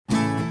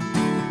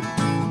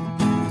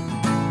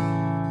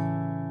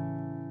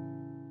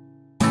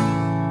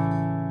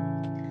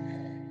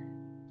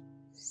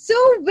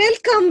So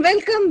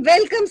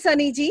welcome,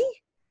 Sunny ji.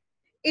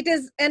 It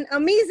is an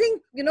amazing,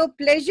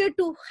 pleasure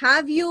to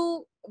have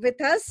you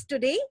with us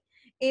today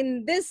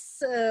in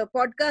this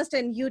podcast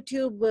and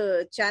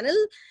YouTube channel.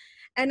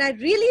 And I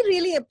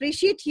really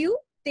appreciate you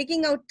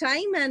taking out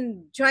time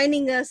and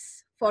joining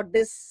us for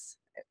this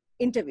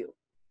interview.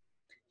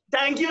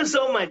 Thank you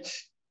so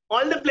much.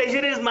 All the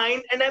pleasure is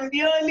mine, and I'm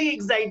really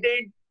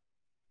excited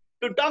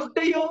to talk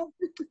to you,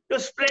 to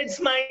spread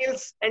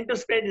smiles, and to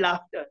spread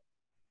laughter.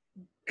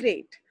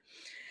 Great.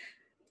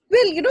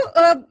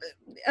 Well,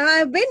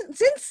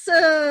 since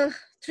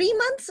 3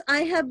 months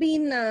I have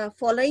been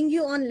following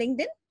you on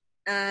LinkedIn,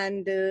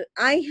 and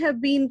I have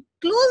been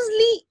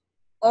closely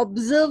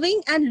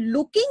observing and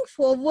looking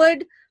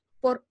forward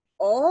for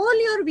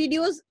all your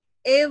videos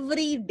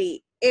every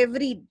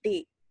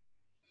day.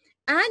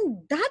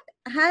 And that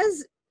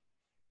has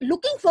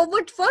looking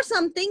forward for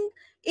something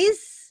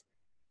is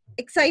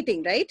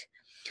exciting, right?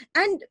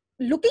 And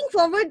looking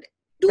forward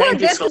to a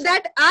depth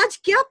that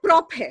aaj kya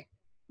prop hai?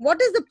 What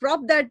is the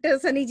prop that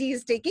Sunny ji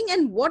is taking,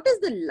 and what is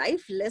the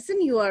life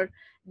lesson you are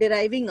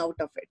deriving out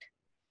of it?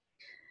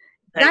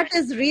 That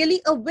is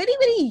really a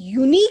very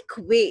unique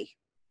way.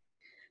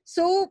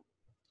 So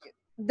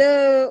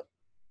the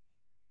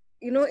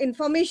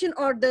information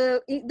or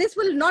this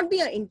will not be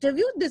an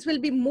interview. This will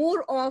be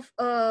more of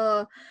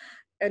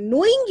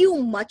knowing you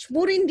much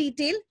more in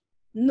detail,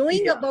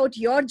 knowing about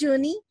your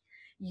journey,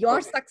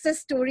 your success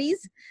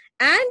stories,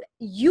 and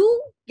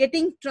you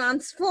getting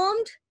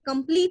transformed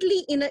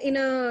completely in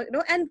a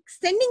and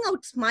sending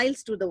out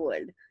smiles to the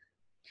world.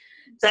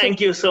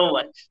 Thank you so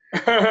much.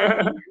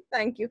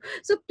 Thank you.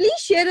 So please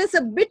share us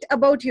a bit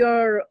about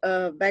your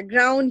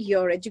background,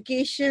 your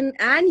education,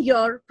 and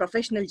your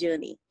professional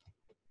journey.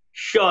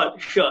 Sure.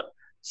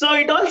 So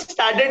it all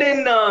started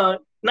in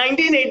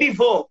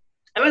 1984.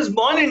 I was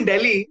born in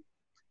Delhi.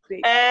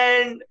 Great.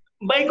 And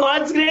by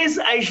God's grace,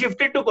 I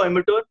shifted to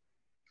Coimbatore,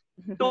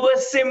 to a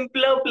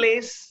simpler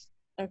place,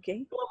 to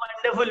a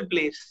wonderful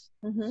place.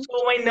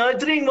 So my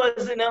nurturing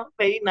was in a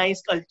very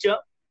nice culture.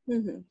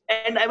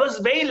 And I was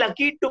very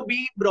lucky to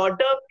be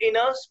brought up in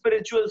a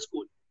spiritual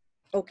school.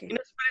 In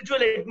a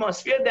spiritual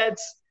atmosphere.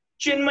 That's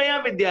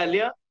Chinmaya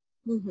Vidyalaya.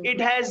 It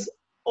has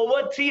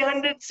over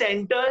 300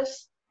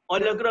 centers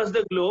all across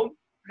the globe,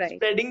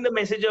 spreading the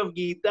message of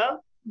Gita,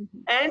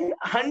 and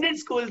 100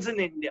 schools in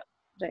India.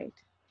 Right.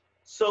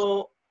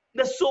 So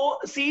the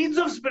seeds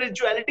of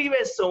spirituality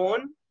were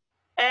sown,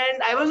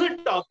 and I was a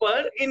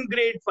topper in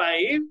grade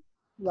 5.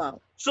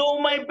 Wow. So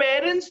my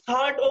parents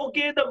thought,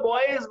 okay, the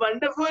boy is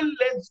wonderful.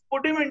 Let's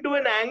put him into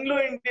an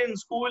Anglo-Indian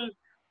school,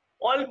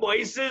 all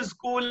boys'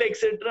 school,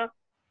 etc.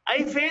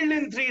 I failed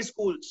in 3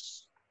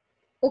 schools.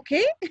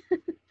 Okay.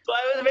 So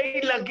I was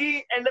very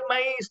lucky, and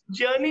my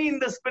journey in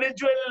the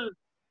spiritual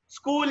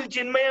school,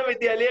 Chinmaya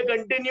Vidyalaya,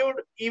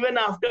 continued even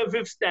after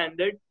 5th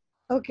standard.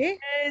 Okay.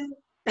 And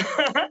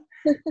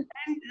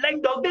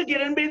like Dr.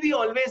 Kiran Bedi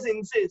always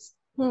insists,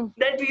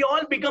 that we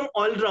all become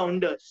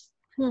all-rounders.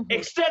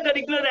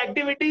 Extracurricular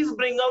activities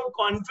bring out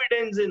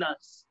confidence in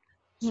us.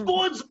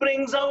 Sports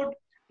brings out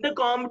the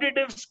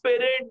competitive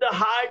spirit, the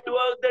hard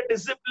work, the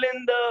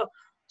discipline, the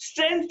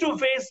strength to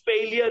face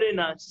failure in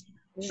us.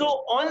 So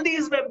all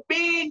these were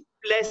big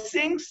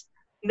blessings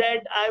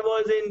that I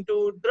was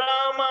into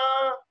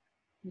drama,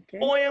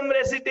 poem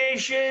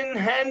recitation,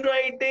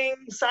 handwriting,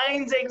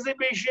 science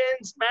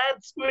exhibitions,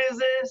 maths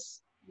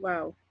quizzes,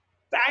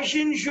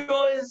 fashion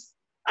shows.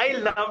 I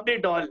loved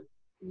it all.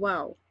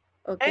 Wow.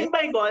 And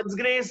by God's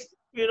grace,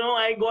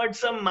 I got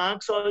some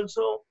marks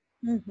also.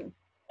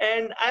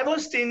 And I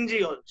was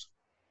stingy also.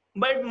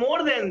 But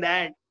more than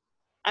that,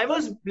 I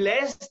was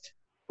blessed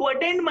to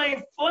attend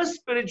my first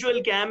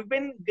spiritual camp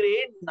in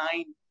grade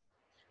 9.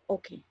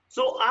 Okay.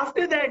 So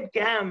after that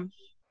camp,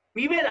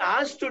 we were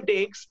asked to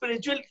take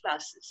spiritual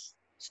classes,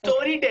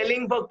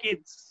 storytelling for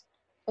kids.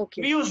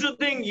 Okay. We used to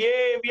think,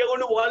 we are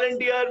going to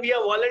volunteer, we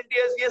are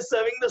volunteers, we are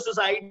serving the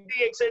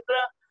society, etc.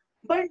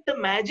 But the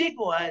magic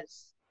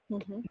was,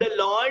 the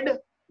Lord,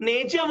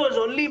 nature was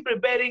only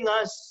preparing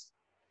us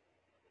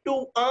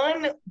to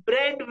earn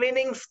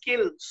bread-winning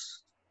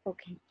skills,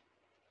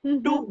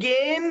 to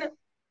gain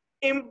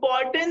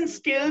important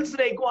skills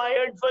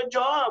required for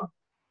job,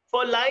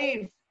 for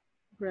life,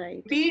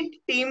 be it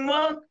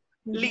teamwork,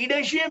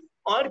 leadership,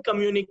 or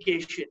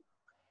communication.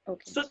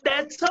 So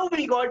that's how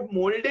we got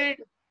molded,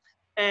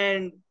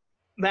 and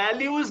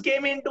values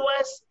came into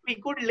us. We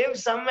could live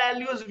some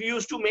values. We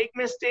used to make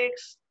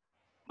mistakes,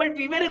 but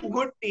we were a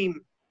good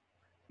team.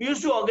 We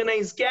used to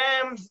organize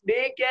camps,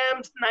 day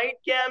camps, night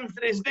camps,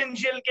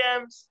 residential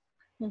camps,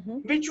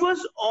 which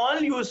was all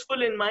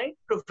useful in my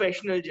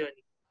professional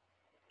journey.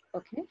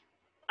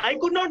 I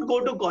could not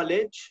go to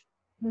college.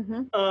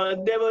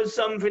 There was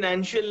some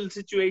financial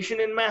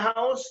situation in my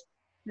house.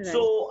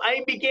 So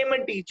I became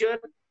a teacher.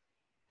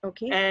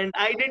 And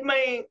I did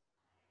my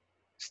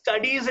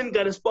studies in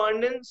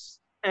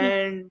correspondence,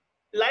 and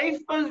life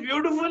was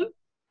beautiful,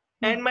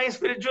 and my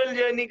spiritual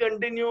journey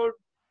continued.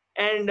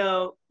 And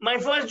my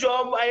first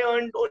job, I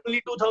earned only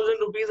 2,000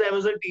 rupees. I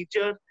was a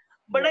teacher.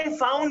 But I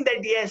found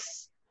that,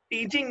 yes,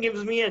 teaching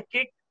gives me a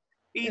kick.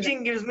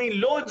 Teaching gives me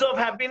loads of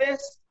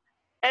happiness,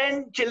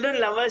 and children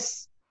love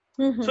us.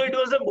 So it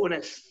was a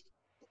bonus.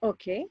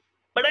 Okay.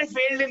 But I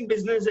failed in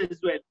business as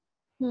well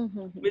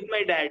with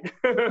my dad.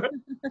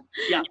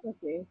 Yeah.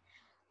 Okay.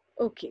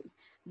 Okay.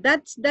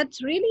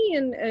 That's really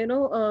an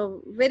a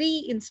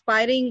very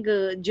inspiring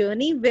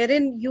journey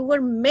wherein you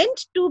were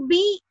meant to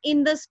be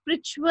in the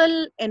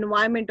spiritual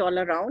environment all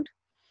around.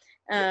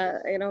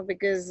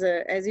 Because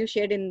as you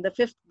shared in the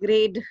 5th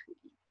grade,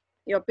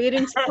 your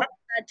parents took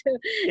that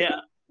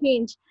Yeah.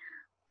 change.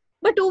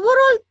 But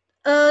overall,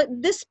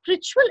 this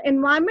spiritual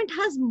environment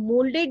has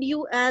molded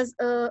you as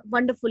a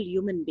wonderful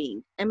human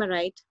being. Am I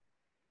right?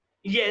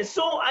 Yes.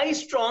 So I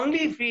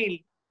strongly feel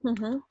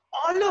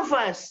all of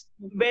us,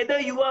 whether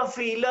you are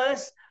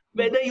feelers,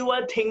 whether you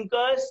are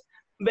thinkers,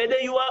 whether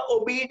you are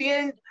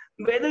obedient,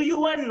 whether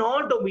you are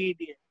not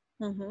obedient,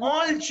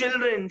 all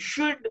children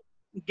should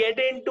get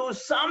into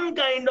some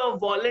kind of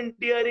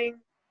volunteering,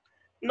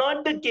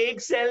 not the cake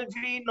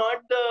selfie,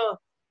 not the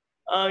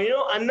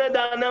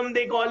annadanam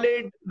they call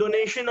it,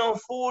 donation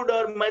of food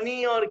or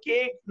money or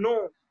cake.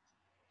 No,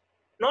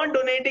 not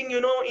donating,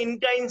 in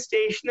kind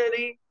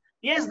stationery.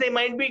 Yes, they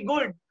might be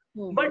good,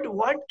 but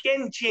what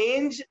can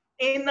change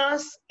in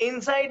us,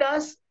 inside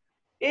us,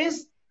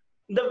 is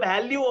the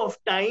value of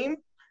time,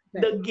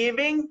 the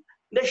giving,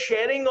 the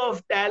sharing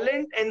of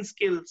talent and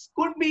skills.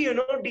 Could be,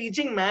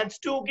 teaching maths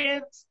to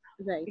kids,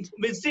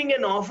 visiting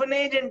an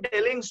orphanage and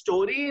telling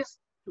stories,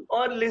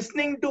 or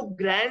listening to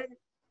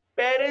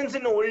grandparents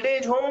in old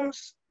age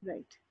homes.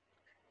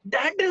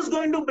 That is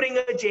going to bring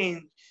a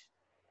change.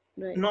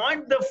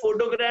 Not the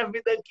photograph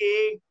with a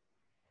cake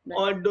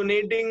or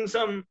donating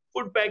some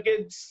food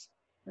packets.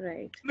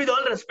 With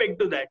all respect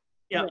to that.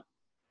 Yeah.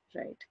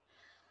 Right.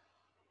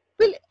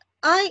 Well,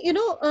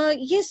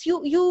 yes,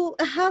 you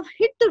have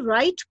hit the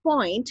right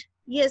point.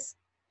 Yes,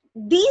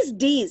 these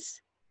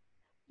days,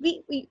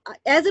 we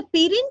as a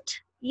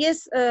parent,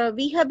 yes,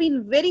 we have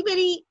been very,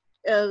 very,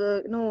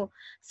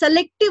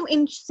 selective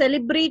in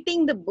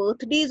celebrating the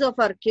birthdays of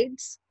our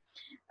kids.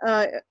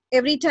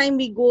 Every time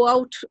we go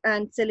out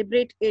and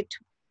celebrate it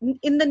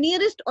in the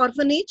nearest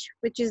orphanage,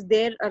 which is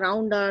there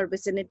around our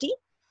vicinity,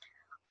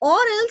 or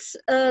else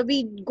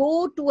we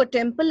go to a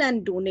temple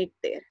and donate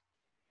there.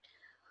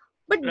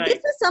 But this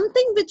is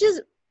something which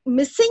is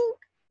missing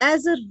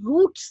as a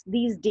roots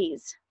these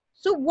days.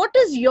 So what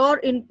is your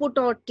input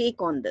or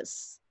take on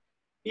this?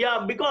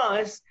 Yeah,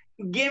 because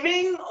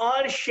giving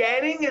or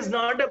sharing is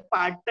not a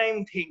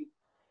part-time thing.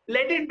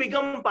 Let it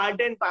become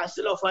part and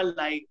parcel of our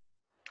life.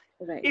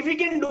 If we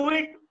can do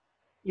it,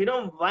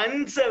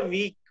 once a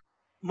week,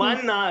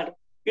 1 hour,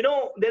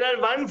 there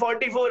are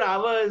 144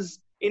 hours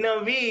in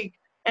a week,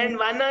 and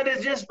 1 hour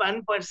is just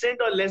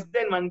 1% or less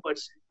than 1%.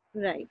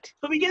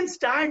 So we can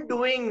start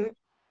doing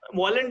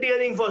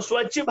volunteering for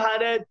Swachh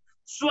Bharat,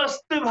 Swasth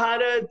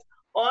Bharat,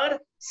 or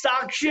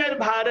Sakshar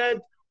Bharat,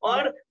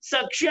 or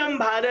Saksham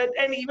Bharat,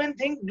 and even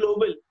think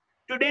global.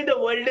 Today the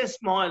world is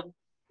small.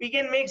 We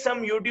can make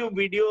some YouTube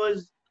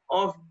videos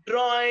of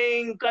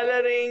drawing,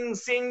 coloring,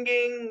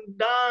 singing,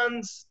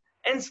 dance,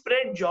 and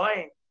spread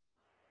joy.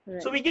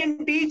 So we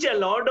can teach a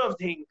lot of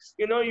things,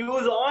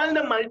 use all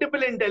the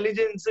multiple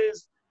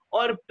intelligences,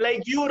 or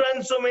like you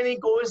run so many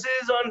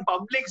courses on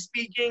public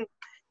speaking.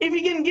 If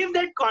we can give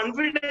that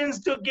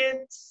confidence to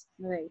kids,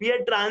 we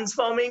are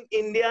transforming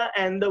India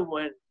and the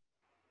world.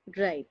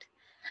 Right.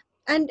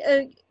 And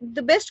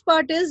the best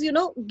part is,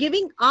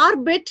 giving our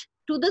bit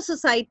to the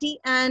society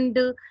and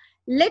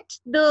let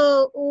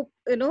the,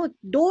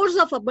 doors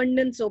of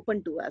abundance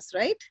open to us,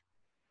 right?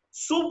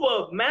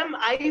 Superb, ma'am.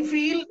 I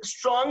feel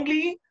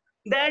strongly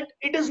that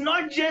it is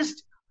not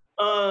just,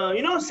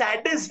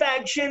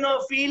 satisfaction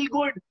or feel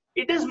good.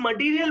 It is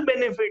material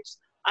benefits.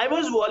 I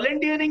was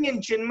volunteering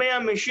in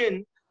Chinmaya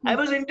Mission. I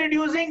was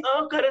introducing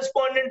a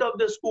correspondent of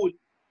the school.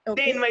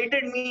 They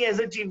invited me as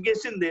a chief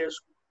guest in their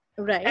school.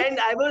 And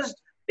I was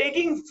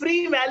taking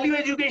free value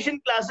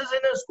education classes in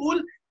a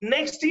school.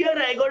 Next year,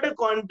 I got a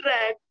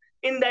contract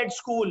in that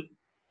school,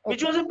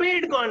 which was a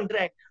paid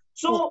contract.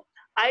 So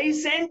I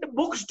sent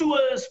books to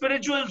a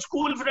spiritual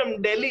school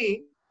from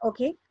Delhi.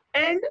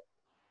 And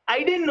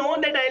I didn't know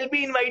that I'll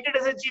be invited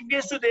as a chief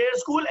guest to their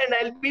school, and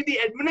I'll be the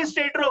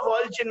administrator of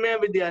all Chinmaya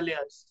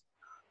Vidyalayas.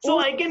 So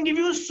I can give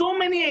you so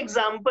many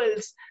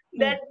examples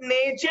that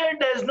nature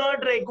does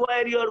not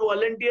require your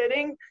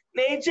volunteering.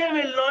 Nature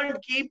will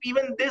not keep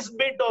even this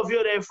bit of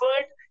your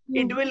effort.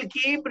 It will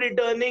keep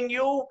returning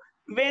you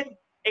with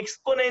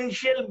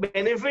exponential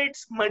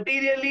benefits,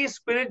 materially,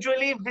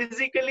 spiritually,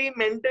 physically,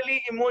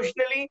 mentally,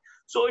 emotionally,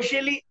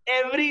 socially,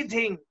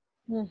 everything.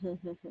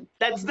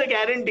 That's the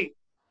guarantee.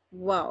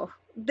 Wow.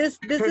 This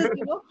is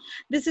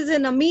this is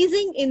an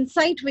amazing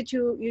insight which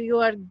you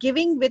are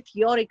giving with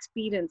your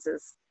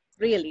experiences.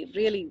 Really,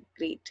 really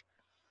great.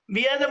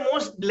 We are the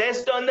most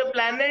blessed on the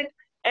planet,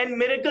 and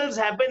miracles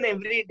happen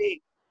every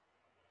day.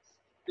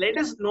 Let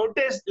us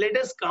notice, let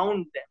us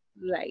count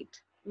them. Right.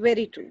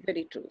 Very true.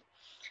 Very true.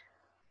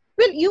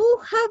 Well, you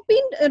have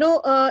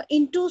been,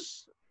 into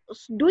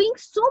doing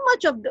so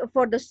much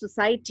for the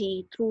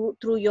society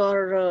through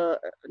your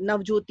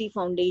Navjyoti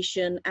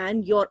Foundation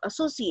and your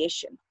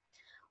association.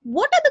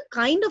 What are the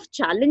kind of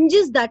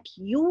challenges that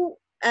you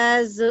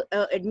as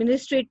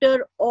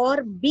administrator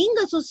or being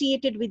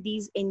associated with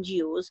these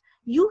NGOs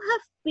you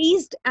have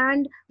faced,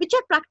 and which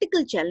are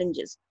practical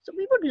challenges? So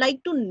we would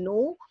like to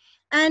know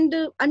and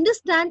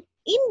understand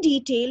in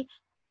detail,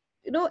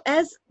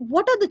 as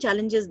what are the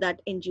challenges that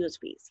NGOs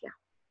face?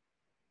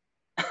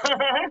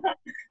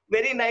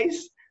 Very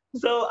nice.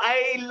 So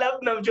I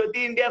love Navjyoti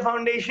India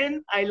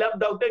Foundation. I love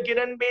Dr.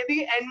 Kiran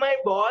Bedi, and my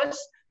boss,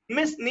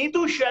 Miss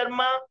Neetu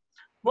Sharma,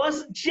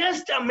 was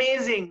just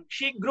amazing.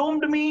 She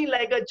groomed me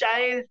like a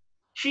child.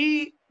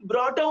 She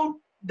brought out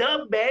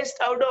the best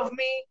out of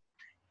me,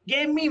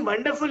 gave me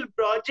wonderful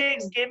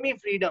projects, gave me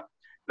freedom.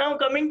 Now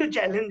coming to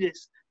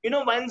challenges.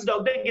 Once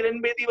Dr.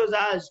 Kiran Bedi was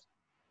asked,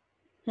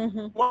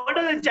 what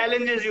are the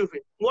challenges you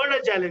face? What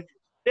are challenges?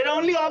 There are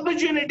only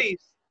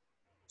opportunities.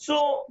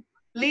 So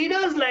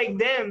leaders like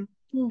them,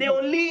 they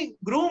only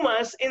groom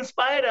us,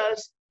 inspire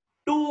us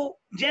to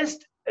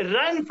just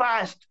run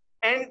fast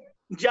and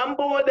jump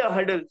over the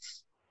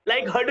hurdles,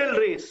 like hurdle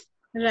race.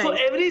 Right. So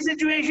every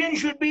situation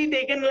should be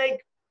taken like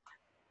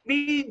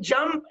we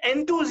jump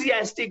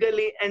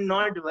enthusiastically and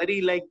not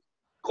worry, like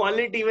call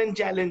it even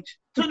challenge.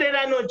 So there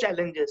are no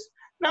challenges.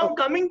 Now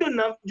coming to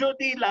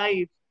Navjyoti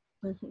life,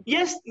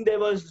 yes, there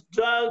was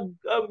drug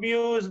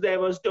abuse, there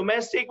was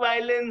domestic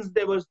violence,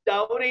 there was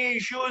dowry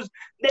issues,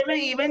 there were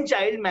even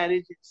child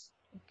marriages.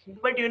 Okay.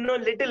 But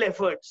little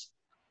efforts.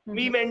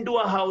 We went to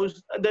a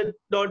house, the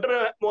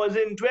daughter was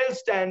in 12th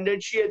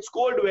standard, she had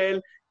scored well,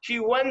 she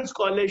won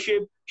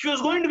scholarship, she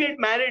was going to get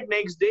married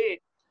next day.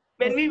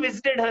 When we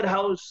visited her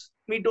house,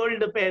 we told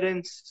the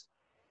parents,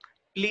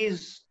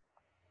 please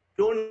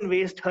don't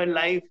waste her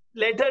life,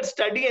 let her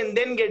study and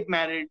then get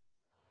married.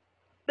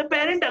 The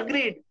parent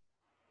agreed.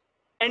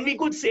 And we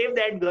could save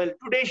that girl.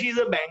 Today she's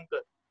a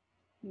banker.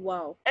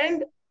 Wow.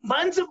 And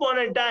once upon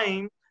a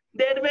time,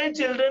 there were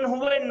children who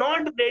were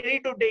not ready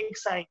to take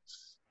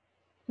science.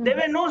 There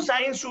were no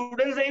science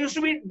students. There used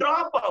to be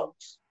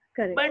dropouts.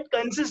 Correct. But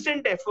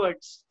consistent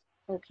efforts.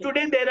 Okay.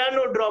 Today there are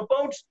no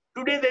dropouts.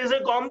 Today there is a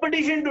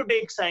competition to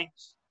take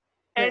science.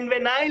 And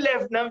when I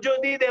left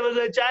Navjyoti, there was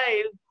a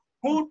child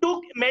who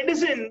took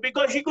medicine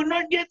because she could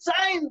not get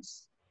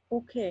science.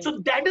 Okay. So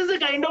that is the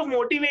kind of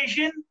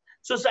motivation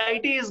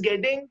society is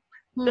getting.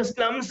 The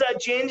slums are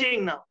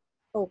changing now.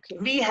 Okay.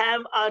 We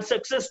have our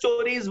success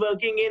stories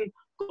working in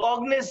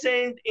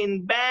Cognizant,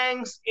 in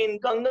banks, in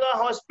Ganga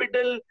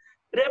Hospital,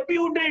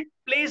 reputed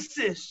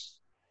places.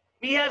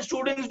 We have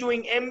students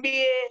doing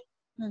MBA.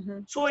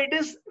 So it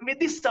is with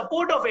the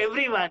support of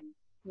everyone.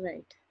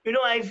 Right.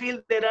 I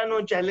feel there are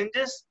no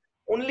challenges,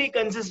 only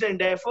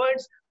consistent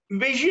efforts,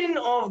 vision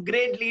of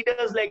great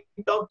leaders like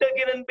Dr.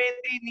 Kiran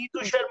Bedi,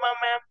 Neetu Sharma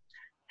ma'am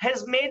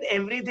has made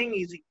everything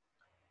easy.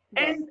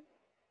 Right. And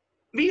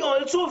we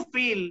also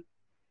feel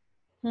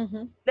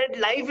that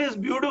life is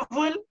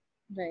beautiful.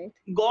 Right.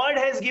 God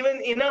has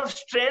given enough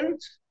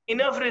strength,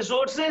 enough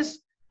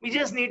resources. We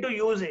just need to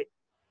use it.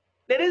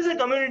 There is a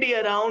community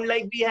around,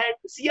 like we had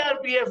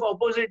CRPF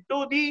opposite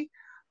to the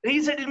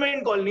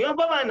resettlement colony of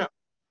Bhavana.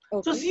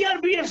 Okay. So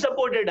CRPF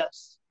supported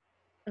us.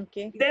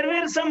 Okay. There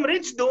were some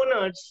rich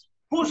donors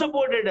who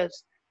supported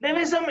us. There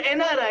were some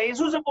NRIs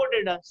who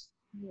supported us.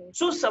 Yes.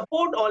 So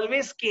support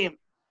always came.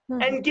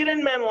 And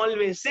Kiran ma'am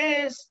always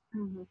says,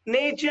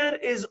 nature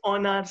is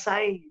on our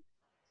side.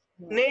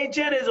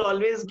 Nature is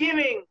always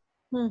giving.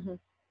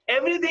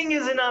 Everything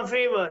is in our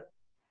favor.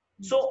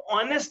 So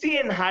honesty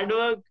and hard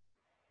work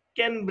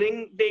can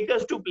take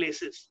us to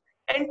places.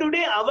 And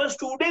today our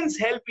students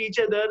help each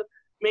other,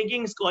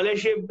 making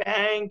scholarship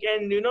bank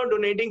and,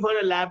 donating for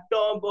a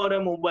laptop or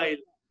a mobile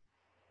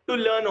to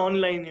learn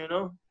online,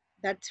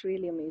 That's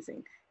really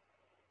amazing.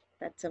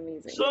 That's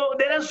amazing. So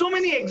there are so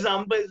many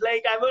examples.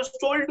 Like I was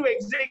told to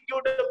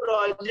execute a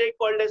project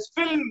called as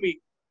Film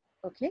Week.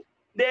 Okay.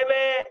 There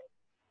were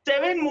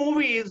 7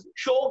 movies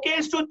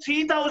showcased to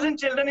 3,000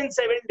 children in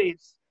 7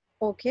 days.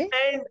 Okay.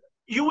 And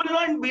you will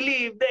not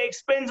believe the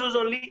expense was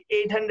only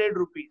 800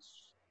 rupees.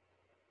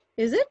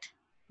 Is it?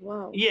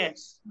 Wow.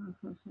 Yes.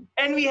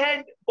 And we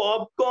had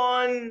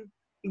popcorn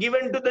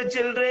given to the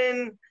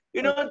children,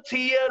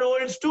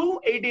 3-year-olds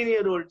to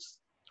 18-year-olds.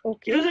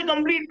 Okay. It was a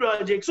complete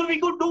project. So we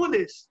could do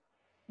this.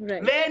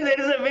 Right. Where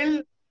there is a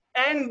will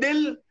and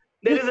dil,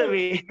 there is a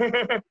way.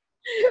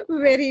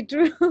 Very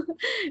true.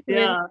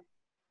 Yeah.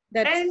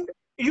 And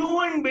you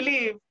won't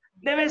believe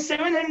there were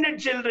 700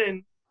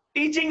 children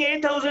teaching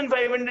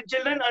 8,500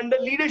 children under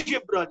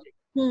leadership project.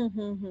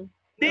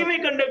 They were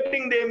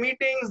conducting their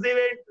meetings, they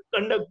were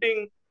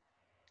conducting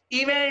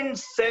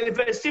events,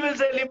 festival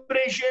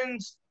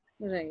celebrations.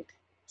 Right.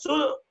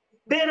 So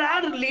there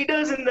are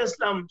leaders in the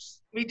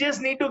slums. We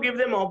just need to give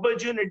them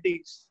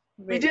opportunities.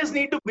 We just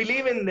need to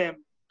believe in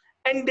them.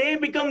 And they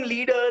become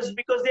leaders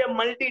because they are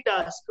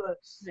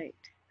multitaskers. Right.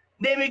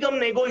 They become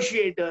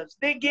negotiators.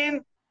 They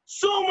gain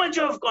so much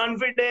of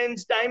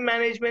confidence, time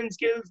management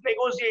skills,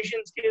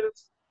 negotiation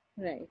skills.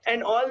 Right.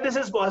 And all this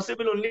is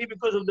possible only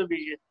because of the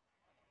vision.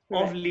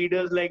 of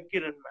leaders like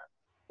Kiran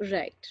ma'am.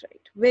 Right.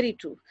 Very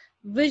true.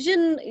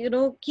 Vision,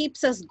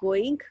 keeps us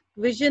going.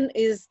 Vision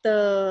is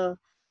the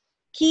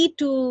key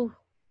to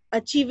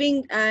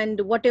achieving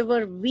and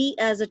whatever we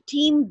as a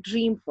team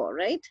dream for,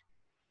 right?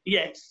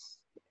 Yes.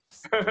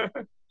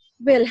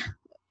 Well,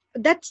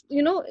 that's,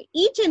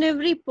 each and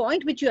every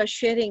point which you are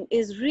sharing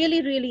is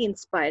really, really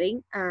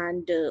inspiring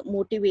and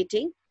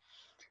motivating.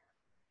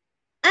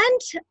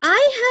 And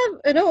I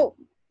have,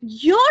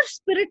 your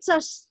spirits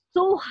are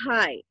so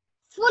high,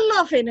 full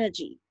of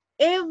energy.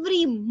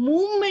 Every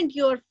moment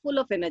you're full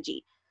of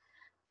energy.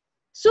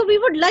 So we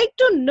would like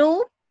to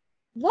know,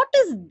 what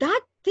is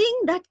that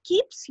thing that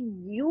keeps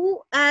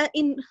you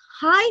in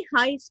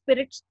high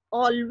spirits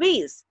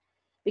always?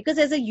 Because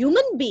as a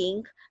human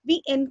being,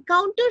 we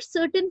encounter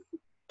certain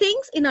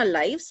things in our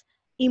lives,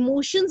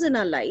 emotions in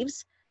our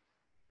lives.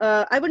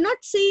 I would not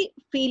say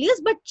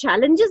failures, but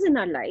challenges in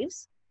our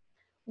lives.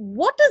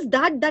 What is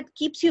that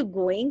keeps you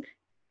going,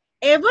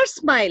 ever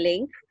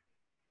smiling?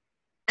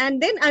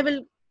 And then I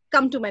will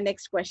come to my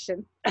next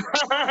question.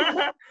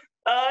 Life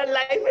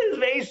is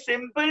very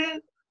simple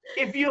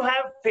if you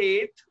have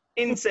faith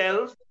in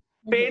self,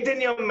 faith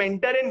in your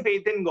mentor, and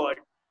faith in God.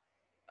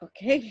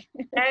 Okay.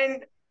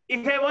 And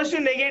if I was to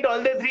negate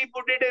all the three,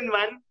 put it in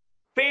one: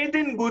 faith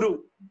in Guru,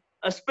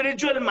 a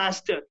spiritual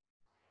master,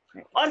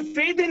 or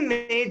faith in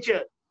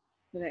nature.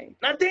 Right.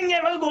 Nothing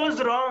ever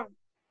goes wrong.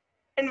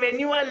 And when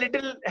you are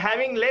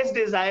having less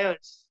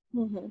desires,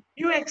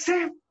 you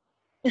accept.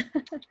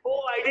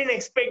 Oh, I didn't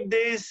expect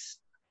this.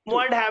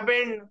 What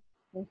happened?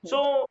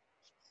 So,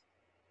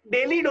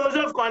 daily dose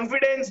of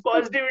confidence,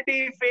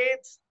 positivity,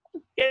 faith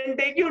can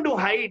take you to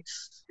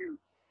heights.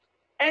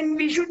 And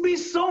we should be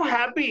so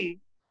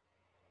happy.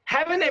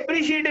 Have an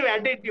appreciative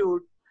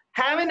attitude.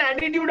 Have an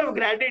attitude of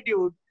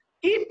gratitude.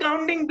 Keep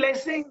counting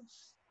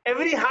blessings.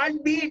 Every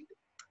heartbeat.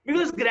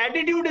 Because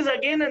gratitude is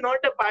again not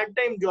a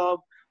part-time job.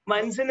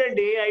 Once in a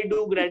day I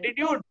do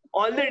gratitude.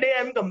 All the day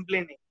I'm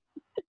complaining.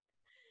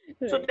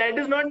 So that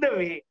is not the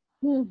way.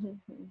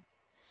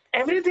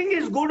 Everything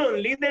is good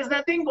only. There's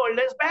nothing called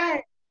as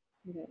bad.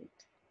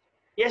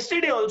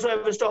 Yesterday also I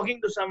was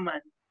talking to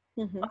someone.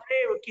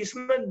 अरे वो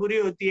किस्मत बुरी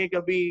होती है,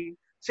 कभी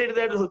सिर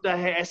दर्द होता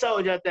है, ऐसा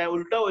हो जाता है,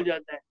 उल्टा हो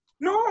जाता है.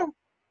 No,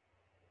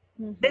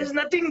 there's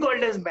nothing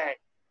called as bad.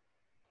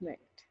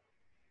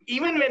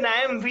 Even when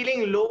I am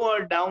feeling low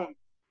or down,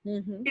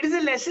 it is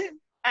a lesson.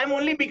 I'm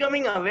only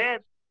becoming aware.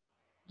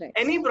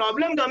 Any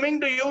problem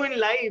coming to you in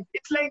life,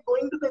 it's like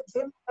going to the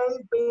gym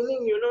and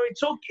training,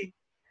 it's okay.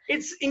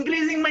 It's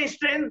increasing my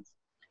strength.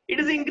 It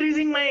is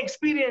increasing my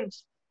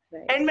experience.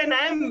 And when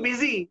I am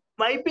busy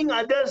wiping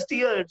others'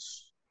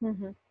 tears,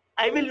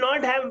 I will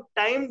not have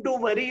time to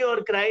worry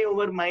or cry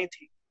over my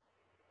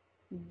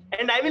thing.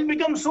 And I will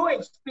become so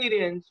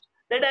experienced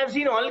that I've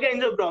seen all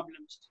kinds of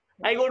problems.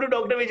 I go to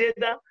Dr.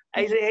 Vijayta,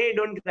 I say, hey,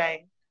 don't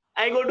cry.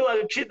 I go to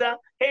Akshita,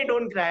 hey,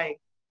 don't cry.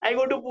 I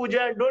go to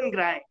Pooja, don't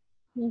cry.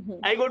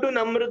 I go to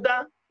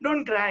Namrata,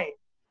 don't cry.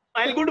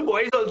 I'll go to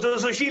boys also,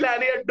 Sushil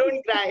Arya,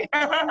 don't cry.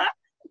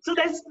 So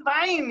that's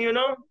fine,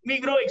 we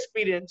grow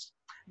experience.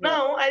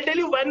 Now, I'll tell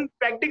you one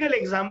practical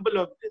example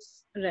of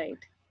this. Right.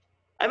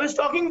 I was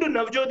talking to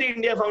Navjyoti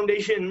India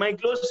Foundation, my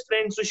close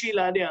friend Sushil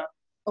Arya.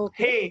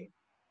 Okay. Hey,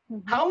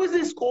 how is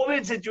this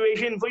COVID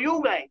situation for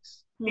you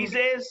guys? He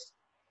says,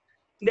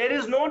 there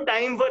is no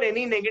time for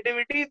any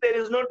negativity. There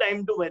is no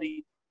time to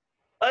worry.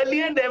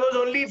 Earlier, there was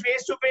only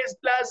face-to-face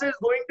classes,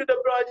 going to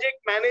the project,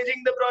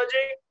 managing the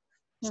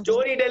project,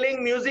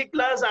 storytelling, music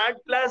class, art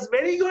class,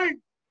 very good.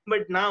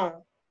 But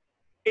now,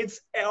 it's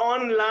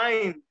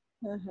online.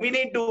 We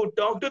need to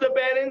talk to the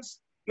parents.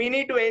 We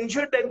need to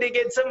ensure that they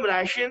get some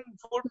ration,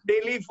 food,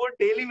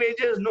 daily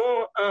wages,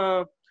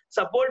 no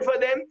support for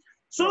them.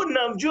 So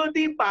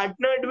Navjyoti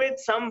partnered with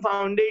some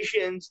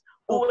foundations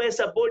who were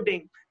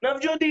supporting.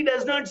 Navjyoti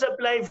does not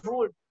supply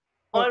food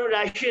or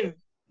ration,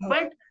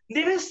 but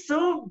they were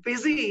so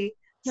busy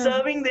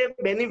serving their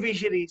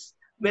beneficiaries,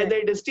 whether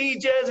it is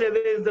teachers, whether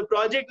it is the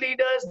project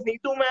leaders,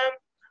 Neetu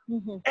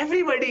ma'am,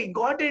 everybody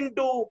got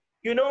into,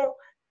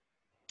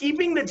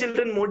 keeping the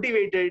children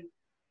motivated,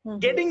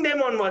 getting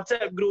them on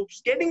WhatsApp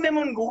groups, getting them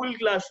on Google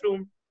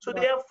Classroom. So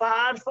they are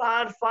far,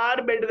 far,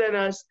 far better than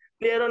us.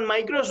 They are on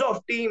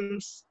Microsoft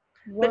Teams.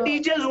 The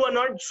teachers who are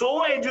not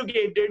so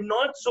educated,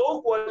 not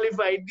so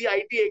qualified, the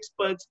IT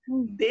experts,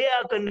 they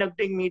are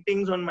conducting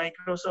meetings on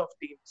Microsoft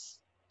Teams.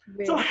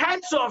 So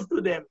hats off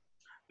to them.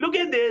 Look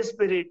at their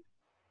spirit.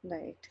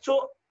 Right.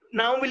 So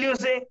now will you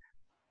say,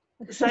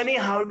 Sunny,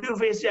 how do you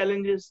face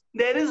challenges?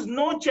 There is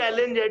no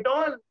challenge at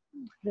all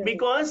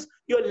because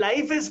your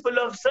life is full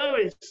of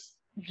service.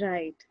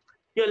 Right.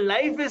 Your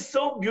life is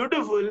so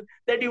beautiful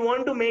that you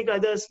want to make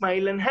others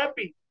smile and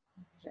happy.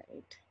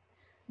 Right.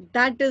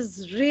 That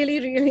is really,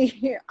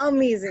 really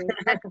amazing.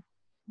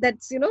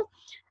 That's,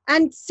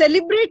 and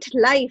celebrate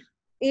life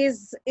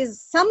is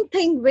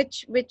something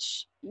which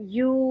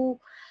you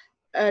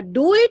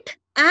do it,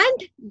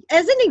 and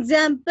as an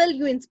example,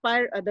 you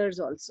inspire others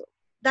also.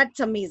 That's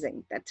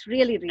amazing. That's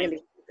really, really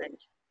amazing.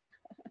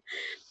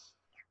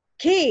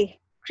 Okay,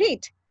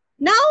 great.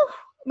 Now,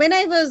 when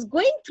I was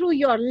going through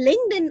your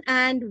LinkedIn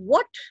and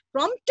what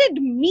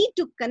prompted me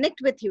to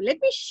connect with you, let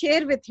me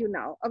share with you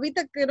now. Abhi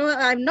tak,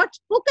 I've not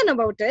spoken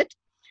about it.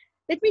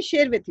 Let me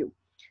share with you.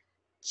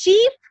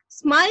 Chief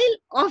Smile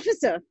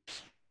Officer.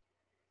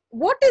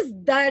 What is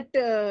that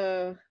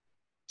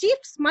Chief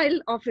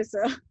Smile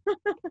Officer?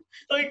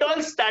 So it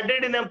all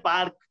started in a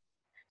park.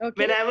 Okay.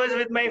 When I was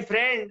with my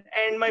friend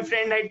and my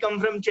friend had come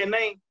from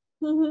Chennai,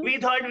 we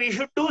thought we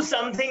should do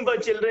something for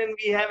children.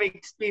 We have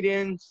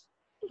experience.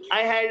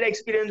 I had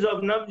experience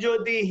of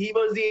Navjyoti. He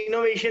was the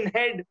innovation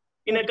head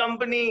in a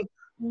company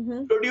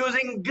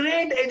producing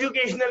great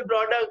educational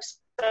products.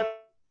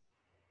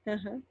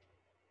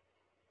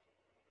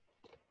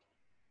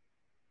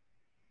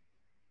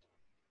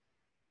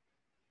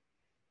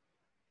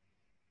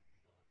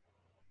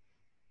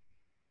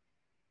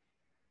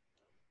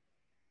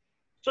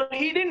 So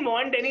he didn't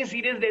want any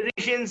serious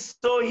decisions.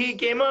 So he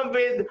came up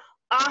with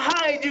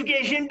AHA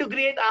education to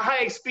create AHA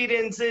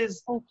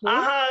experiences,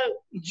 AHA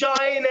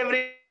joy in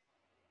every.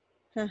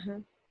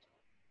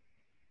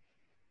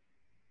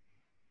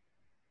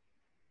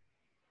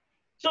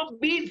 So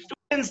be it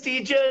students,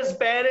 teachers,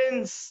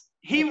 parents,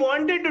 he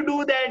wanted to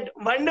do that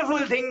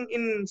wonderful thing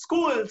in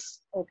schools.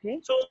 Okay.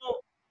 So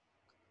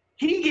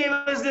he gave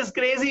us this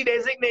crazy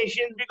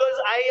designation because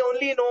I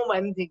only know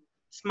one thing,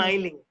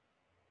 smiling.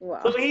 Wow.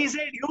 So he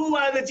said, you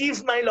are the chief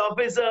smile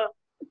officer.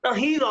 Now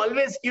he's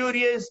always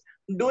curious,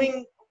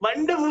 doing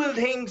wonderful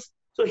things.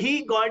 So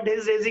he got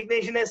his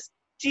designation as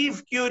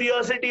chief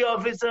curiosity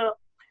officer.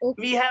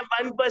 Okay. We have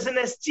one person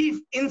as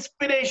chief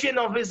inspiration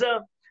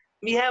officer.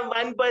 We have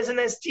one person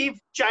as chief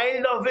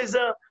child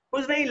officer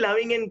who's very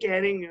loving and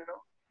caring,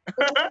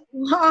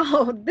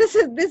 Wow, this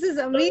is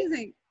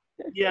amazing.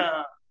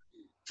 Yeah.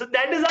 So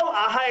that is how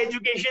AHA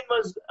education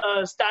was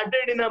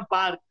started in a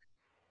park.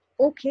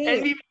 Okay.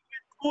 And we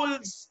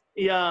schools.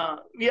 Yeah.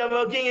 We are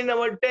working in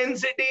our 10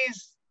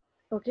 cities.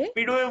 Okay.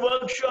 We do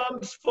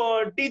workshops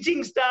for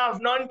teaching staff,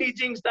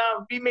 non-teaching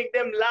staff. We make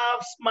them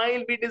laugh,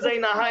 smile. We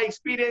design AHA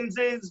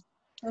experiences.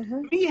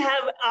 We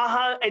have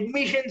AHA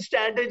admission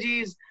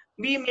strategies.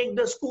 We make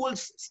the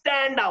schools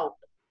stand out.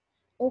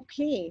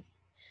 Okay.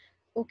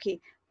 Okay.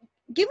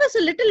 Give us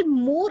a little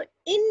more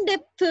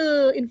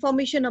in-depth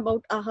information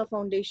about AHA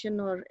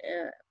Foundation or...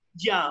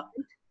 Yeah.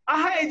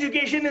 AHA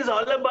education is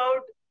all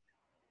about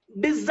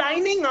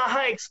designing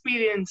AHA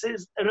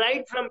experiences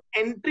right from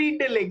entry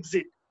till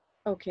exit.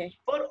 Okay.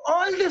 For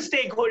all the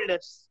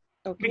stakeholders.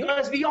 Okay.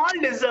 Because we all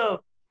deserve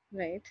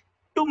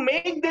to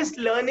make this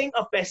learning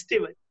a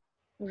festival.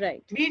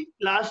 Right. Be it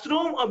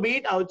classroom or be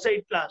it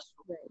outside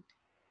classroom. Right.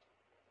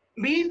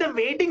 Be it the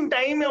waiting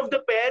time of the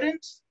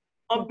parents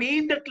or be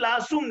it the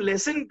classroom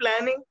lesson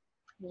planning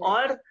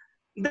or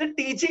the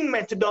teaching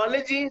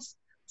methodologies.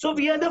 So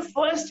we are the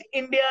first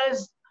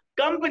India's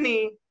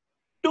company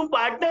to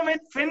partner with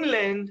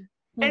Finland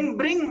and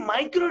bring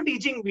micro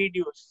teaching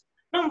videos.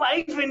 Now,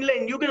 why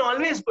Finland? You can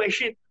always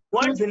question,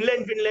 what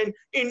Finland?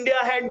 India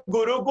had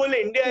Gurukul,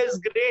 India is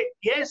great.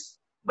 Yes,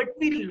 but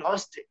we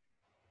lost it.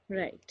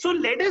 Right. So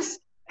let us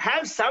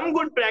have some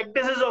good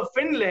practices of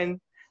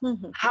Finland,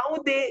 how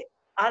they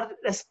are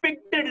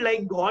respected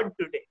like God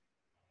today.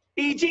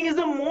 Teaching is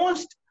the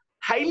most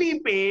highly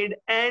paid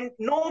and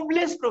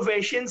noblest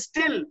profession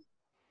still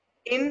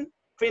in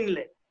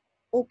Finland.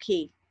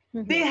 Okay.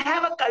 They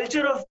have a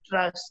culture of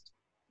trust.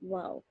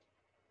 Wow.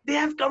 They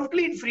have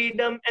complete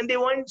freedom and they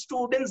want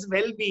students'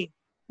 well-being,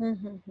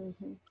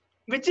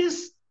 which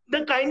is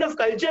the kind of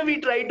culture we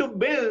try to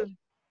build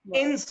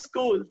in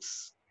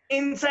schools,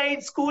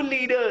 inside school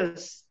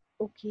leaders,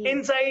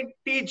 inside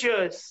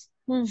teachers,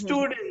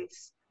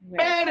 students,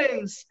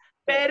 parents.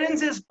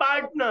 Parents as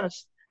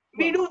partners.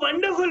 We do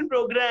wonderful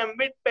program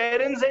with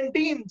parents and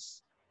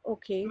teens.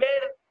 Okay.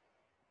 Where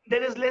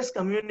there is less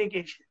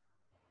communication.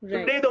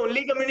 Right. Today the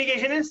only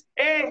communication is,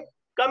 hey,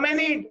 come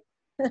and eat.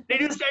 Did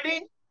you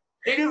study?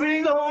 Did you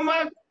finish the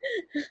homework?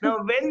 Now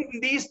when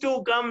these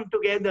two come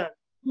together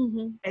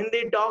and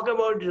they talk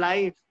about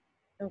life,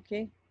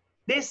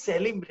 they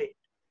celebrate.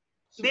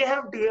 They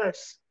have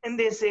tears and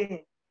they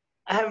say,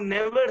 I have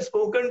never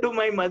spoken to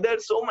my mother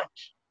so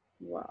much.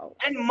 Wow.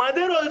 And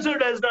mother also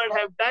does not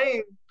have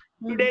time.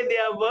 Today they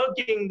are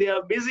working, they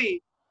are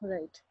busy.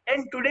 Right.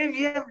 And today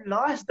we have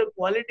lost the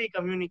quality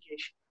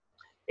communication.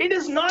 It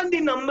is not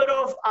the number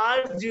of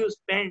hours you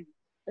spend,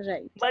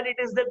 but it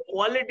is the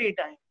quality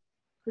time.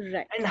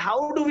 Right. And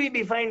how do we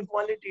define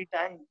quality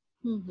time?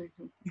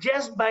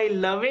 Just by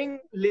loving,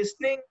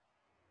 listening,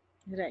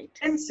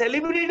 and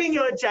celebrating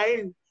your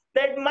child.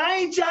 That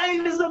my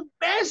child is the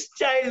best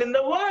child in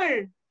the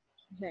world.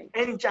 Right.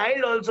 And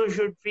child also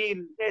should feel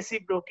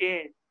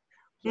reciprocate.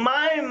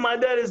 My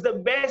mother is the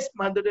best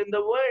mother in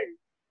the world.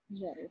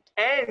 Right.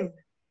 And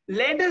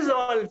let us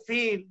all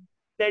feel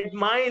that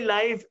my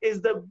life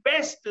is the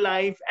best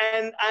life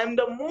and I'm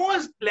the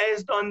most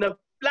blessed on the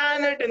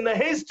planet in the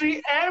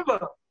history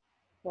ever.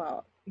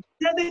 Wow.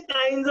 These are the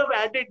kinds of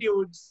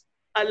attitudes,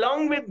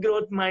 along with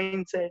growth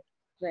mindset,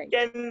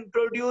 can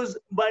produce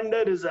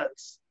wonder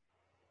results.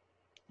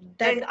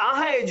 And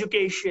AHA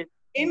Education,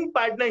 in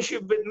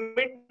partnership with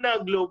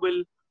Midna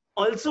Global,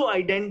 also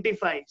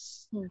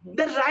identifies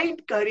the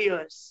right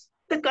careers.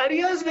 The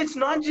careers which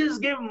not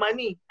just give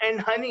money and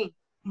honey,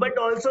 but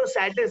also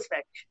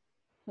satisfaction,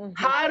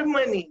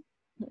 harmony,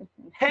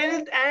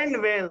 health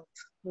and wealth,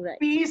 Right.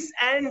 peace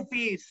and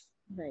peace,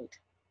 Right.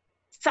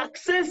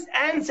 success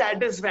and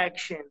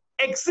satisfaction,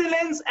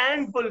 excellence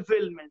and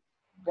fulfillment.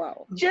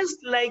 Wow.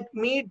 Just like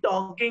me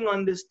talking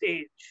on the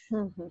stage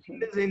in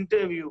this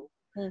interview,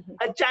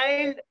 a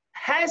child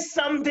has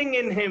something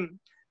in him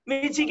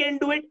which he can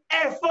do it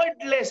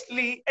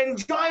effortlessly and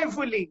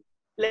joyfully.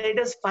 Let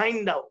us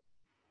find out.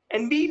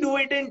 And we do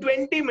it in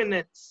 20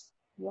 minutes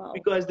Wow.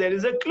 because there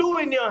is a clue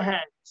in your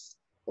hands.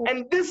 Okay.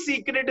 And this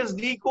secret is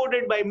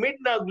decoded by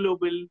Midna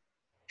Global,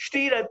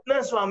 Sri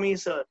Ratna Swami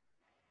sir.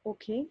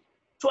 Okay.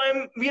 So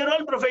we are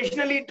all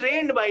professionally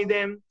trained by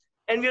them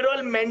and we are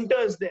all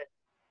mentors there.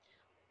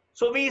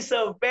 So we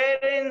serve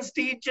parents,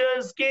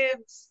 teachers,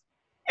 kids,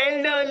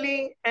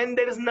 elderly, and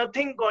there is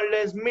nothing called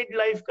as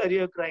midlife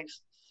career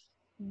crisis.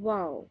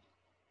 Wow.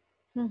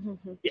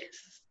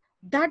 Yes.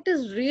 That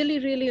is really,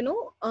 really,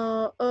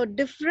 a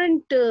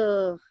different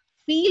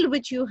feel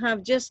which you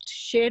have just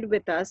shared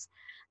with us.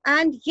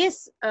 And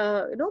yes,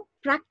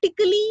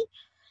 practically,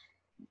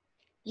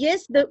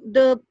 yes,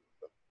 the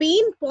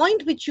pain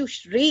point which you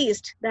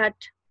raised, that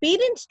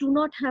parents do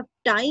not have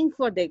time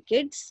for their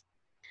kids.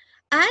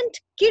 And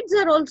kids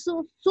are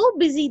also so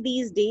busy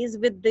these days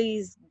with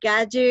these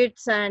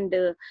gadgets and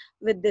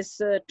with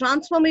this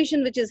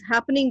transformation which is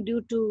happening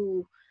due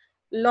to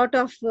lot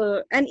of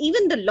and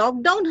even the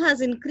lockdown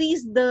has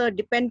increased the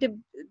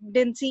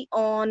dependency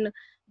on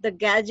the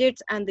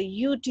gadgets and the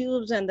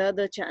YouTubes and the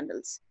other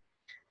channels.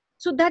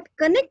 So that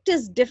connect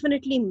is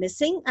definitely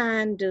missing.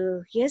 And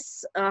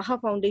yes, AHA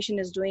Foundation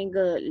is doing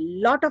a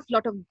lot of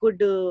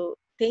good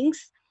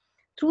things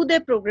through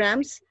their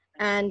programs,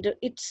 and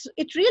it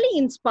really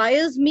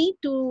inspires me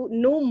to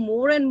know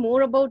more and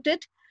more about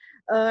it.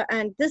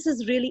 And this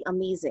is really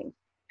amazing.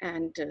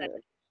 And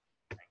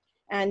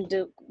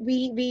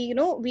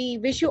we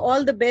wish you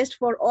all the best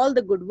for all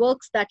the good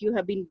works that you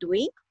have been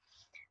doing,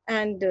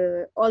 and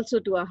also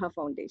to AHA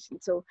Foundation.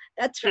 So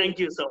that's really Thank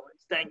you so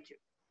much. Thank you.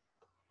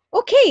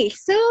 okay.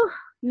 So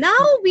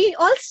now we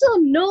also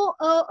know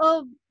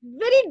a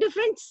very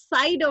different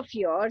side of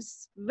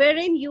yours,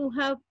 wherein you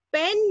have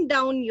penned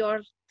down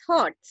your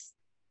thoughts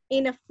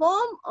in a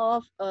form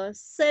of a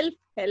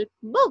self-help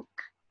book.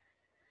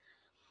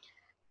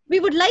 We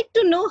would like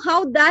to know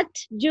how that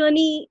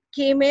journey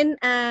came in,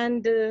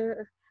 and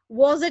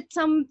was it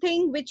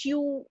something which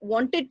you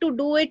wanted to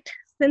do it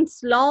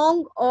since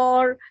long,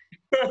 or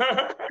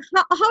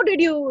how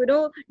did you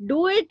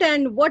do it,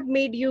 and what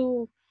made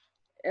you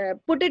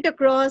put it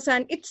across?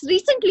 And it's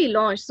recently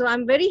launched, so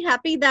I'm very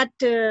happy that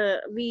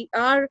we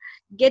are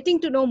getting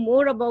to know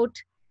more about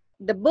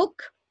the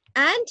book,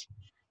 and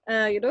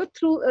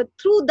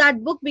through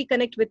that book we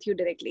connect with you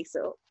directly.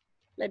 So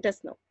let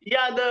us know.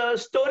 Yeah, the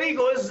story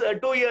goes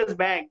 2 years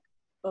back.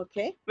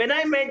 Okay. When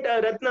I met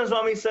Ratna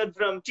Swami sir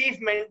from Chief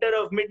Mentor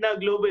of Midna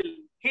Global,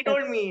 he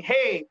told me,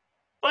 hey,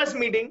 first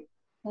meeting,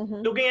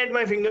 looking at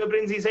my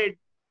fingerprints, he said,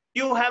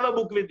 you have a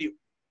book with you.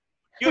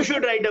 You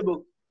should write a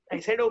book. I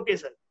said, okay,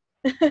 sir.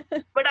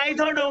 But I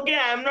thought, okay,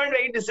 I'm not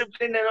very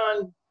disciplined and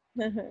all.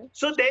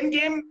 So then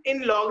came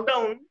in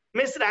lockdown,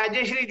 Miss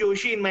Rajeshri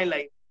Joshi in my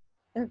life.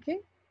 Okay.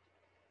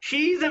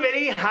 She is a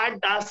very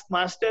hard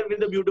taskmaster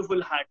with a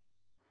beautiful heart.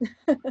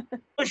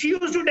 So she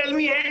used to tell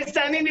me, hey,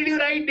 Sunny, did you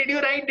write? Did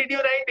you write? Did you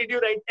write? Did you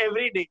write?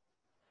 Every day.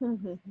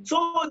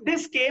 So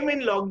this came in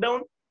lockdown,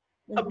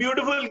 a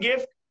beautiful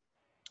gift.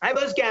 I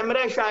was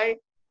camera shy.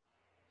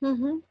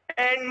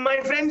 And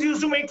my friends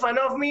used to make fun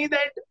of me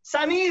that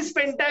Sunny is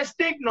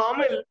fantastic,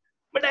 normal.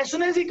 But as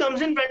soon as he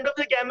comes in front of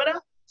the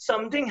camera,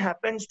 something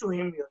happens to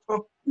him.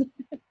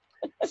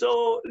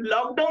 So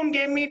lockdown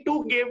gave me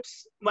two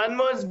gifts. One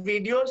was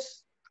videos,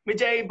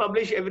 which I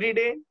publish every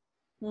day.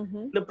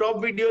 The prop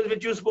videos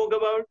which you spoke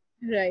about.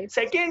 Right.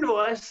 Second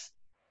was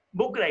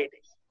book writing.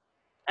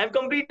 I've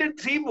completed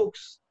 3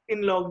 books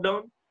in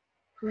lockdown.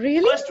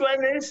 Really? First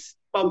one is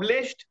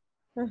published.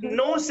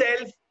 Know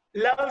Self,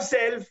 Love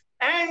Self,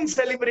 and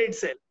Celebrate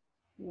Self.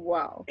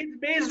 Wow. It's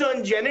based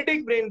on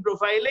genetic brain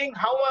profiling,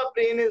 how our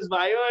brain is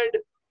wired,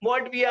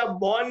 what we are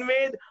born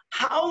with,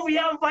 how we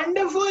are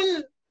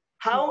wonderful,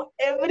 how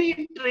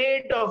every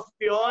trait of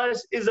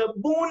yours is a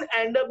boon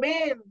and a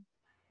bane.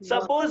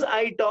 Suppose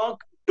I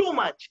talk too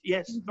much.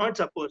 Yes, not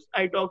suppose.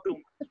 I talk too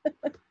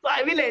much. So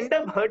I will end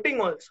up hurting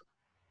also.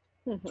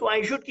 So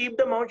I should keep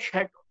the mouth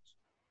shut.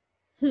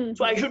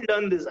 So I should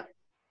learn this art.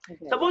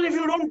 Okay. Suppose if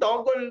you don't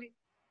talk only,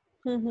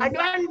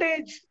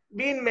 advantage,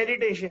 be in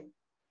meditation,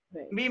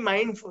 be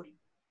mindful.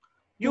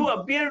 You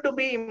appear to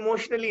be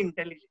emotionally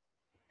intelligent.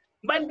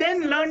 But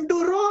then learn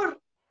to roar.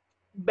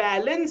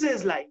 Balance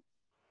is life.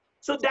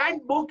 So that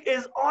book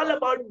is all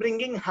about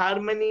bringing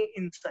harmony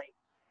inside.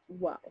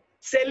 Wow.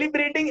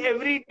 Celebrating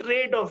every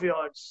trait of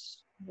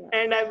yours. Wow.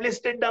 And I've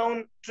listed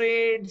down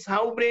traits,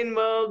 how brain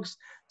works.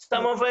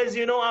 Some of us,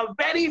 are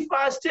very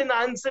fast in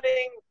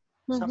answering.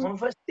 Some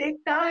of us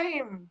take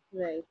time.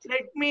 Right.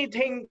 Let me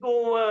think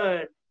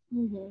over.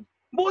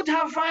 Both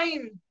are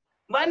fine.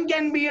 One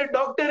can be a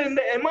doctor in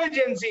the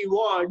emergency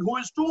ward who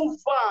is too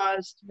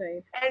fast,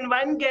 Right. and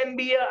one can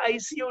be a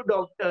ICU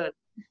doctor.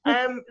 I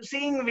am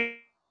seeing videos of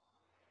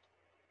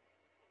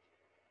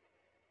doctors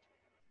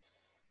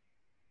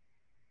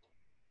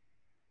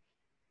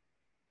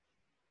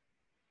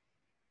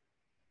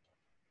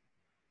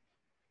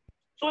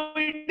who are so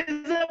it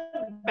is a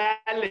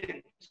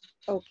balance.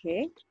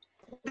 Okay.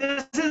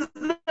 This is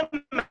the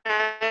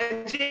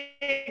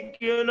magic,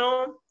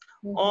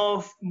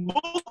 of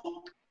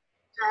book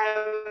I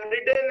have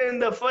written in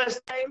the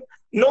first time.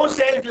 No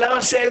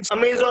self-love sells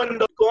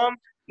Amazon.com.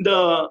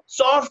 The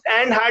soft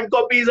and hard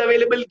copy is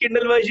available,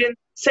 Kindle version.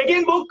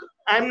 Second book,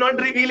 I'm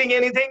not revealing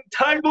anything.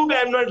 Third book,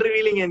 I'm not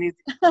revealing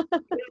anything. It is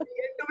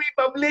yet to be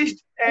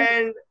published,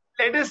 and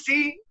let us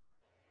see.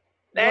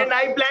 And Wow.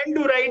 I plan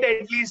to write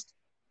at least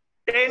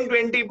 10,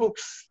 20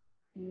 books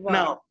Wow.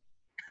 now.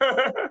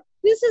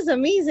 This is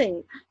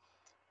amazing.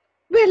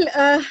 Well,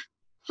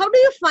 how do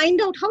you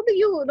find out? How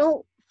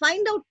do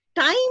find out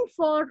time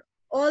for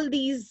all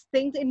these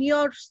things in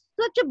your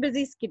such a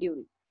busy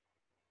schedule?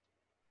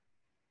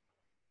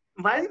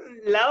 One,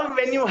 love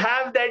when you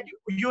have that,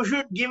 you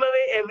should give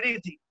away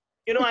everything.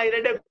 I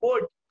read a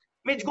quote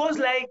which goes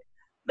like,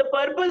 the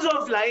purpose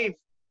of life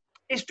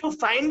is to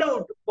find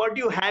out what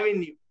you have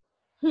in you,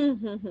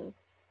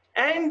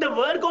 and the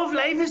work of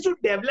life is to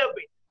develop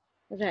it.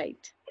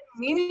 Right.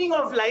 Meaning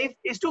of life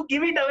is to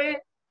give it away.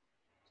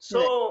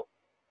 So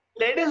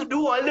let us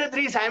do all the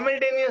three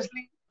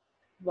simultaneously.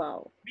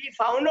 Wow. We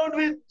found out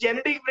with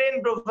genetic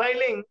brain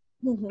profiling.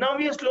 Now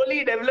we are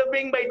slowly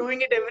developing by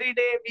doing it every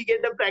day. We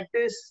get the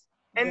practice,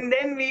 and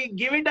then we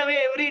give it away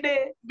every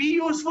day. Be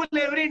useful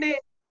every day.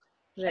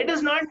 Right. Let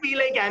us not be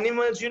like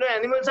animals.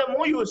 Animals are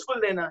more useful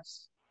than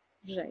us.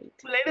 Right.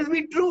 So let us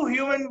be true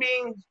human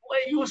beings who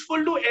are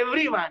useful to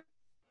everyone.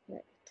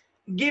 Right.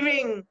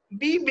 Giving,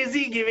 be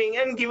busy giving,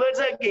 and givers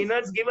are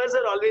gainers. Givers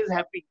are always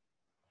happy.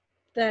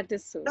 That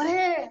is so.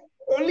 Hey,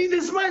 only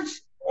this much.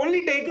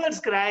 Only takers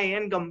cry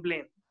and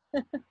complain.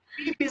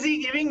 Be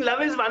busy giving.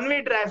 Love is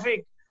one-way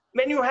traffic.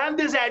 When you have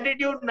this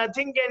attitude,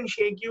 nothing can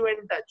shake you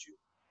and touch you.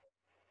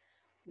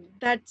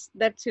 That's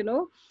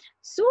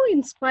so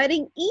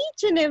inspiring.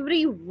 Each and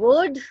every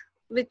word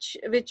which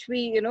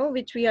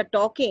we are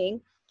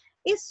talking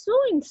is so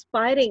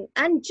inspiring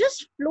and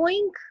just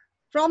flowing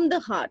from the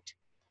heart.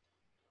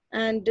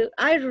 And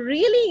I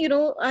really,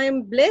 I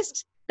am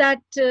blessed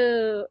that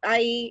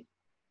I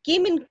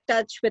came in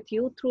touch with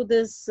you through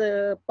this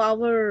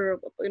power,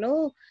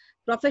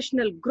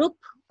 professional group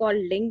called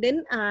LinkedIn,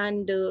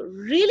 and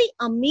really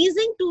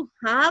amazing to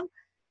have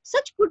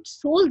such good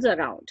souls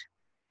around.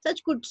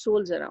 Such good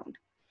souls around.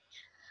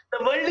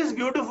 The world is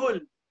beautiful,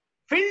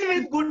 filled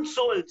with good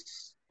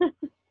souls.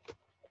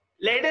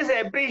 Let us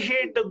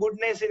appreciate the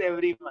goodness in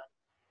everyone.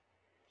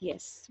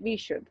 Yes, we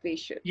should. We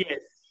should. Yes.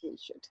 We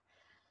should.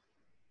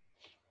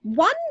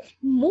 One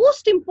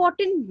most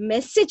important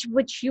message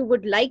which you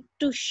would like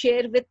to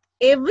share with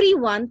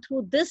everyone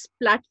through this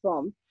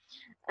platform,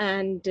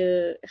 and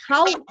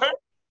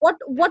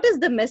what is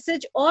the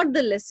message or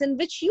the lesson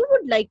which you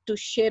would like to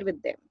share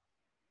with them?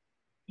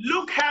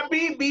 Look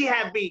happy, be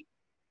happy.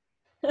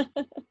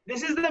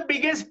 This is the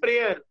biggest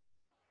prayer.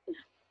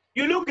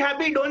 You look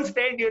happy, don't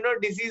spread,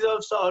 disease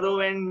of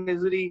sorrow and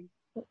misery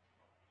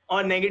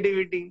or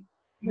negativity.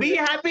 Be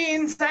happy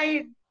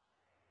inside.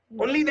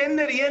 Only then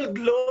the real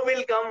glow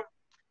will come.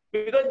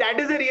 Because that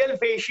is a real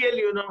facial,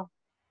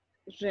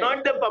 Right.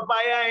 Not the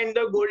papaya and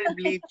the gold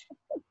bleach.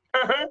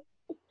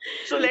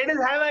 So let us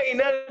have an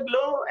inner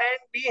glow and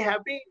be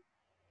happy.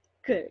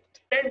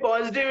 Correct. And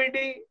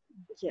positivity.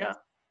 Yes. Yeah.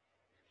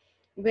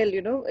 Well,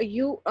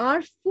 you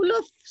are full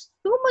of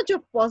so much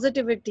of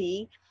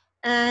positivity,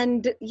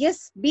 and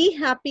yes, be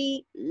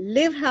happy,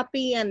 live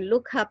happy, and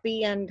look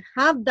happy, and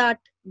have that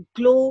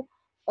glow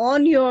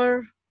on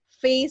your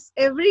face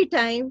every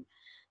time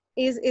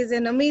is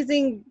an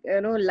amazing,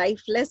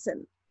 life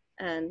lesson.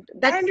 And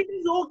it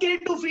is okay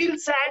to feel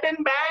sad and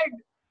bad.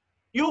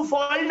 You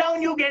fall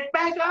down, you get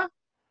back up.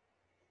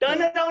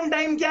 Turnaround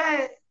time kya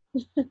hai?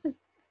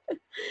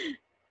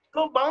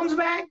 So bounce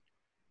back.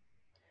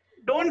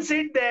 Don't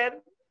sit there.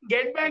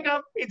 Get back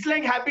up. It's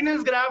like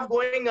happiness graph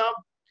going up.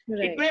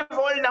 Right. It may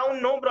fall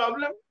down, no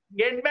problem.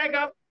 Get back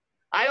up.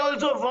 I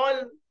also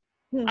fall.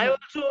 I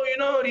also,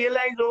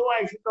 realize,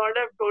 I should not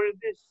have told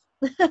this.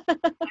 I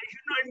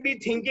should not be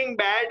thinking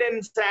bad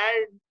and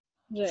sad.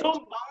 Right. So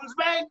bounce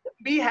back,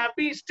 be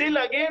happy, still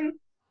again,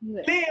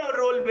 Right. play your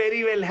role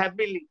very well,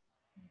 happily.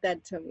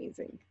 That's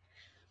amazing.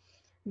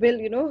 Well,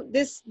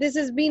 this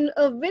has been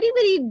a very,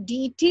 very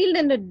detailed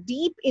and a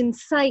deep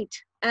insight,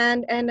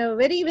 and a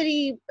very,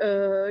 very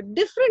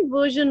different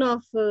version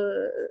of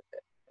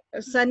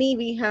Sunny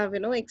we have,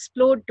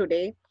 explored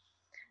today.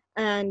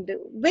 And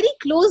very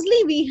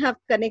closely we have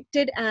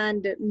connected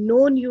and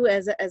known you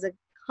as a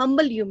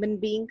humble human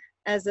being,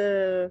 as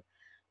a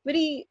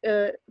very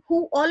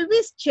who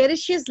always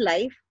cherishes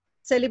life,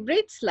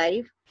 celebrates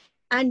life,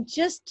 and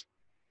just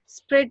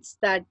spreads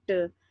that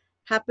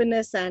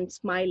happiness and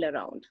smile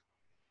around.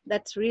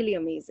 That's really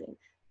amazing.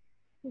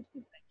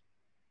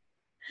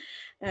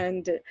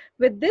 And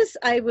with this,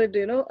 I would,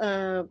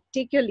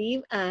 take your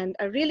leave. And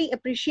I really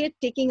appreciate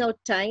taking out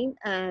time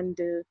and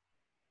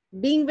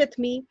being with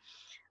me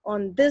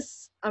on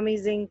this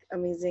amazing,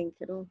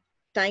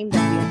 time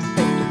that we have